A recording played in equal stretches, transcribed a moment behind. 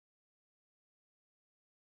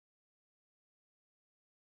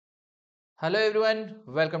Hello everyone,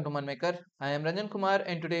 welcome to Manmaker. I am Ranjan Kumar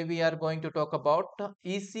and today we are going to talk about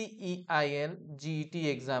ECEIL GET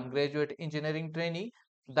exam, Graduate Engineering Trainee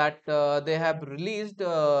that they have released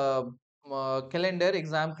exam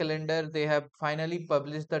calendar. They have finally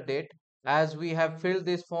published the date as we have filled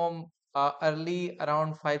this form early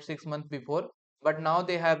around 5-6 months before, but now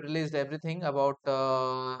they have released everything about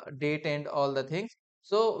date and all the things.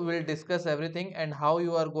 So we'll discuss everything and how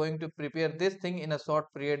you are going to prepare this thing in a short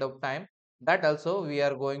period of time, that also we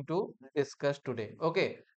are going to discuss today.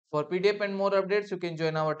 Okay, for PDF and more updates you can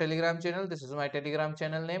join our Telegram channel. This is my Telegram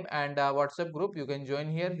channel name, and WhatsApp group you can join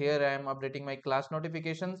here. I am updating my class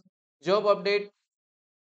notifications, job update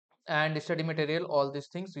and study material. All these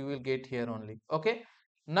things you will get here only. Okay,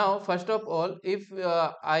 now first of all, if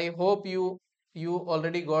I hope you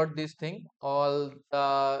already got this thing all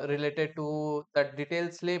related to the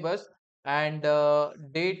detailed syllabus and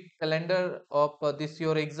date calendar of this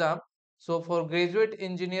your exam. So for graduate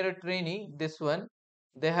engineer trainee, this one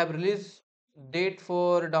they have released date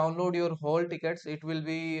for download your hall tickets. It will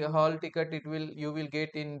be hall ticket, it will you will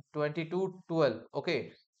get in 22/12.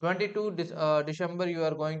 Okay, 22 December you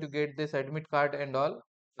are going to get this admit card and all.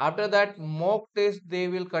 After that mock test they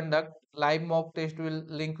will conduct, live mock test will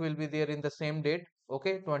link will be there in the same date.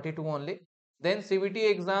 Okay, 22 only. Then CVT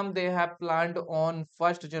exam they have planned on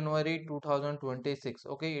 1st January 2026.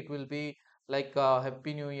 Okay, it will be like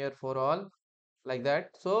happy new year for all, like that.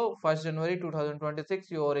 So 1st January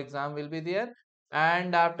 2026 your exam will be there,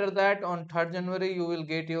 and after that on 3rd January you will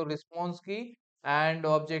get your response key and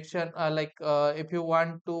objection, if you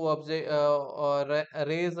want to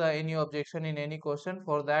raise any objection in any question,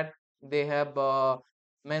 for that they have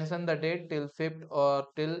mentioned the date till 5th or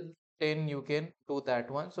till 10 you can do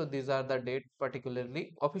that one. So these are the date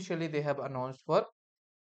particularly officially they have announced for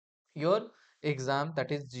your exam,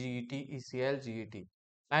 that is GET, ECIL GET.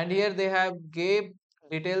 And here they have gave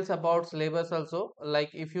details about syllabus also.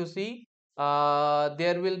 Like if you see,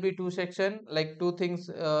 there will be two section, like two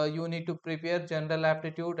things you need to prepare: general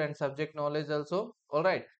aptitude and subject knowledge also. All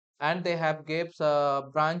right, and they have gave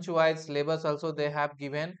branch wise syllabus also they have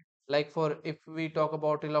given. Like for if we talk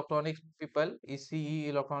about electronics people, ECE,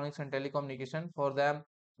 electronics and telecommunication, for them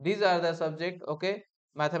these are the subject. Okay,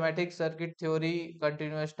 mathematics, circuit theory,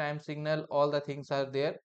 continuous time signal, all the things are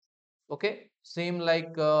there. Okay, same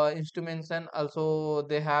like instrumentation also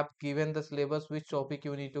they have given the syllabus which topic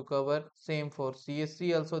you need to cover. Same for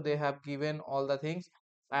CSC also they have given all the things,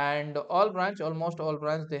 and all branch, almost all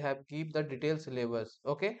branch they have give the detailed syllabus.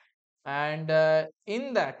 Okay, and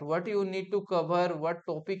in that what you need to cover, what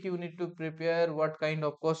topic you need to prepare, what kind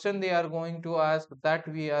of question they are going to ask, that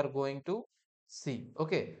we are going to see.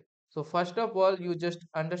 Okay, so first of all you just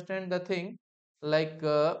understand the thing, like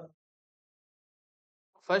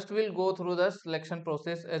first we'll go through the selection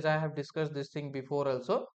process as I have discussed this thing before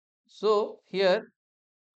also. So here,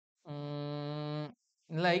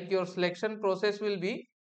 like your selection process will be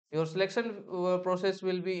in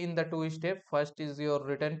the two step. First is your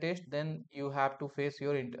written test, then you have to face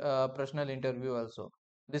your personal interview also.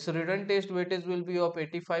 This written test weightage will be of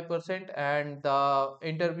 85% and the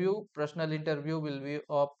interview, personal interview will be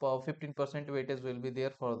of 15% weightage will be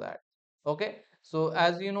there for that. Okay, so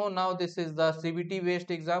as you know now this is the CBT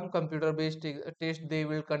based exam, computer based test they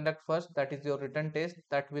will conduct first, that is your written test,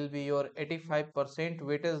 that will be your 85%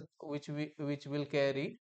 weightage which will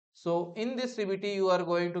carry. So in this CBT you are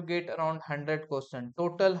going to get around 100 question,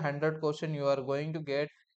 total 100 question you are going to get.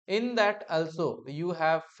 In that also you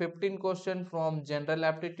have 15 question from general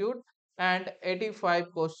aptitude and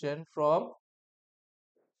 85 question from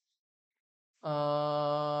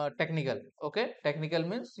technical. Okay, technical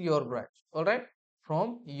means your branch. All right,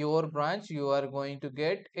 from your branch you are going to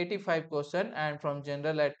get 85 question, and from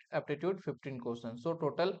general aptitude 15 questions. So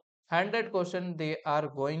total 100 question they are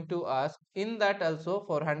going to ask. In that also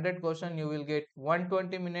for 100 question you will get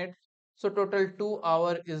 120 minutes. So total 2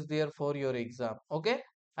 hour is there for your exam. Okay,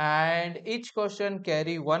 and each question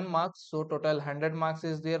carry 1 marks, so total 100 marks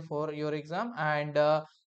is there for your exam, and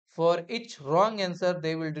for each wrong answer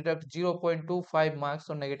they will deduct 0.25 marks,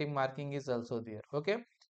 so negative marking is also there. Okay,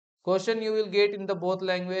 question you will get in the both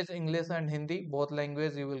language, English and Hindi, both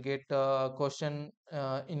language you will get question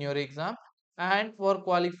in your exam. And for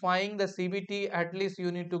qualifying the CBT at least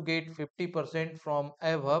you need to get 50% from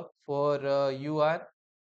above for you are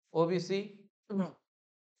OBC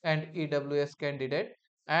and EWS candidate,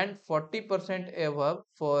 and 40% above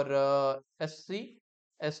for SC,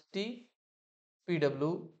 ST,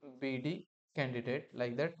 PWBD candidate,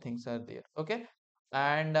 like that things are there. Okay,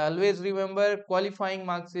 and always remember qualifying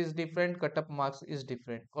marks is different, cut-up marks is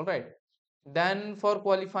different. All right, Then for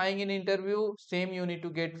qualifying in interview, same you need to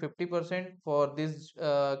get 50% for these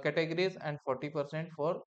categories and 40%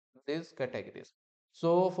 for these categories.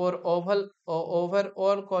 So for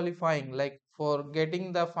overall qualifying, like for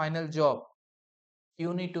getting the final job,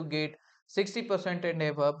 you need to get 60% and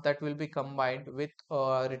above. That will be combined with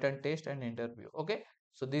written test and interview. Okay,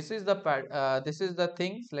 so this is the this is the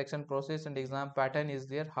thing, selection process and exam pattern is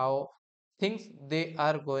there, how things they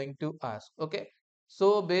are going to ask. Okay,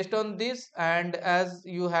 so based on this, and as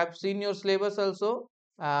you have seen your syllabus also,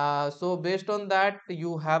 so based on that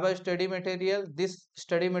you have a study material. This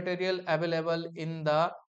study material available in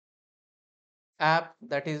the app,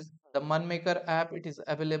 that is the Manmaker app. It is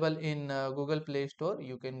available in Google Play Store.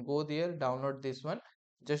 You can go there, download this one.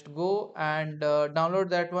 Just go and download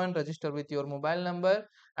that one, register with your mobile number,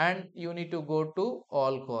 and you need to go to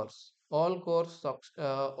all course. All course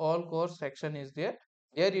section is there.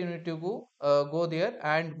 There you need to go there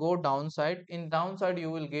and go downside. In downside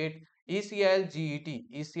you will get ECIL GET,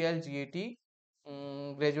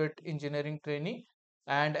 graduate engineering trainee,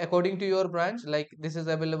 and according to your branch, like this is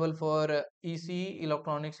available for EC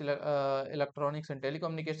electronics and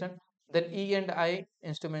telecommunication, then E and I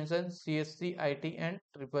instrumentation, CSC, IT and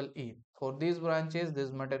triple E. For these branches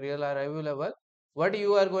this material are available. What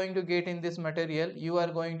you are going to get in this material, you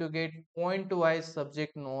are going to get point wise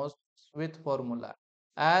subject notes with formula.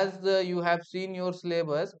 As you have seen your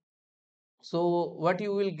syllabus, so what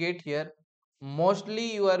you will get here,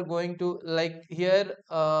 mostly you are going to like here,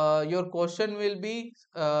 your question will be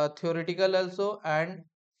theoretical also, and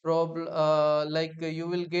like you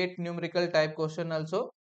will get numerical type question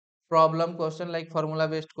also, problem question like formula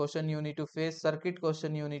based question you need to face, circuit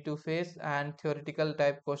question you need to face, and theoretical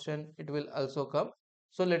type question it will also come.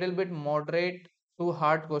 So little bit moderate to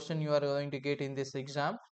hard question you are going to get in this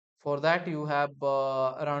exam. For that you have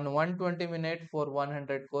around 120 minute for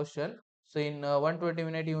 100 question. So in 120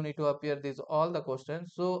 minute you need to appear these all the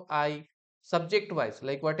questions. So I subject wise,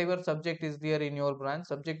 like whatever subject is there in your branch,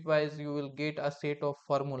 subject wise you will get a set of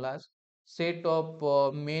formulas, set of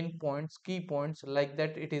main points, key points, like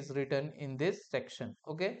that it is written in this section.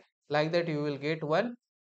 Okay, like that you will get one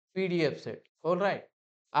PDF set. All right.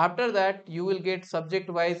 After that, you will get subject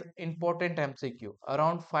wise important MCQ.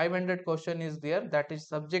 Around 500 question is there. That is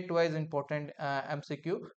subject wise important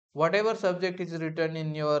MCQ. Whatever subject is written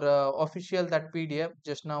in your official that PDF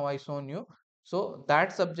just now I shown you. So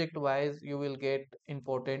that subject wise you will get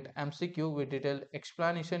important MCQ with detailed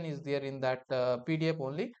explanation is there in that PDF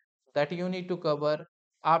only, that you need to cover.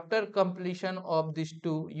 After completion of these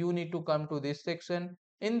two, you need to come to this section.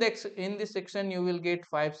 In this section you will get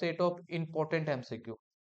five set of important MCQ,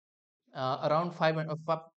 around 500,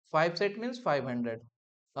 five set means 500.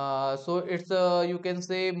 So it's you can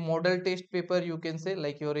say model test paper, you can say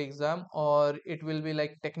like your exam, or it will be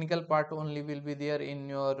like technical part only will be there in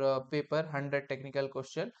your paper, 100 technical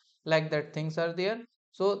question, like that things are there.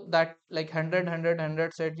 So that like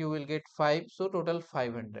 100 set you will get 5, so total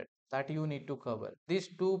 500 that you need to cover. These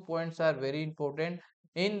 2 points are very important.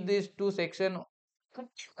 In these two section,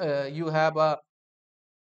 you have a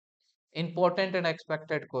important and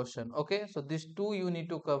expected question. Okay, so these two you need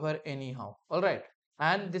to cover anyhow. All right,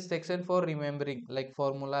 and this section for remembering like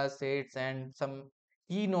formula sets and some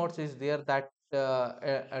keynotes is there, that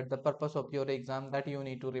at the purpose of your exam that you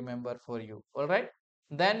need to remember for you. All right,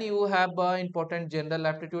 then you have important general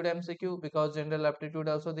aptitude MCQ, because general aptitude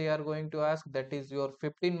also they are going to ask, that is your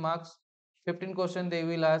 15 marks, 15 question they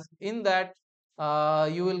will ask. In that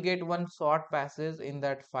you will get one short passage. In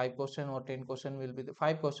that 5 question or 10 question will be the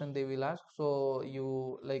 5 question they will ask, so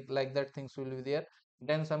you like that things will be there.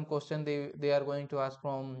 Then some question they are going to ask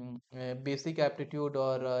from basic aptitude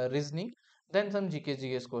or reasoning, then some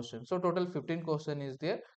GKGS question. So total 15 question is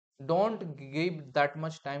there. Don't give that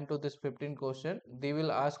much time to this 15 question, they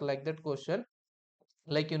will ask like that question,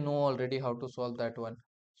 like you know already how to solve that one.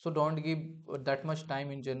 So don't give that much time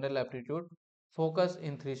in general aptitude. Focus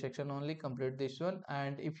in three section only, complete this one,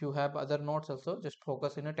 and if you have other notes also, just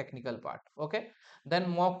focus in a technical part. Okay, then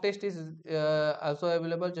mock test is also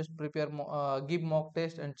available. Just prepare give mock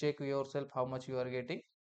test and check yourself how much you are getting.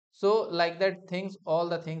 So like that things, all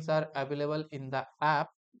the things are available in the app,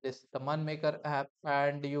 this the Manmaker app,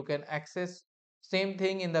 and you can access same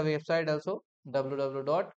thing in the website also,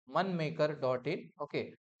 www.manmaker.in.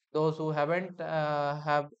 Okay, those who haven't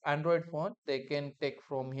have Android phone, they can take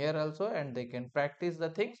from here also and they can practice the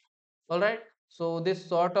things. All right, so this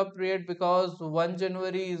sort of period, because 1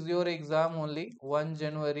 January is your exam only, 1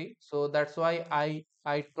 January, so that's why I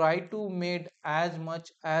try to made as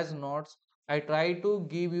much as notes. I try to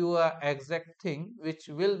give you a exact thing which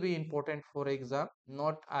will be important for exam,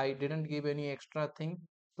 not I didn't give any extra thing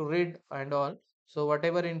to read and all. So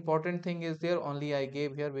whatever important thing is there, only I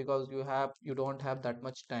gave here, because you don't have that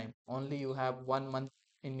much time. Only you have 1 month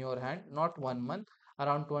in your hand, not 1 month,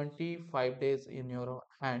 around 25 days in your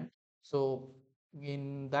hand. So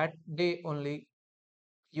in that day only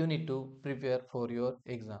you need to prepare for your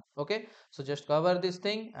exam. Okay, so just cover this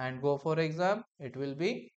thing and go for exam. It will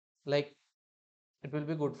be like, it will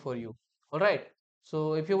be good for you. All right,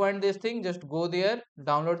 so if you want this thing, just go there,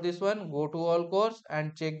 download this one, go to all course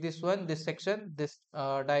and check this one, this section, this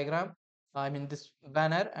diagram, I mean this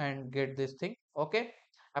banner, and get this thing. Okay,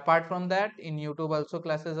 apart from that, in YouTube also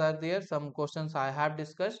classes are there. Some questions I have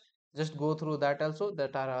discussed, just go through that also,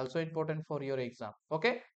 that are also important for your exam.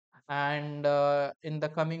 Okay, and in the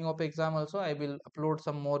coming of exam also, I will upload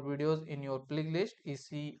some more videos in your playlist.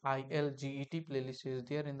 ECIL GET playlist is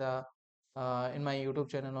there in my YouTube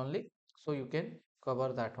channel only, so you can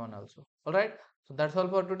cover that one also. All right, so that's all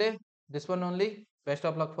for today. This one only. Best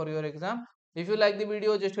of luck for your exam. If you like the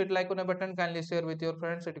video, just hit like on a button. Kindly share with your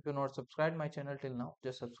friends. And if you not subscribed my channel till now,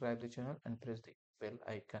 just subscribe the channel and press the bell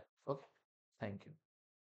icon. Okay, thank you.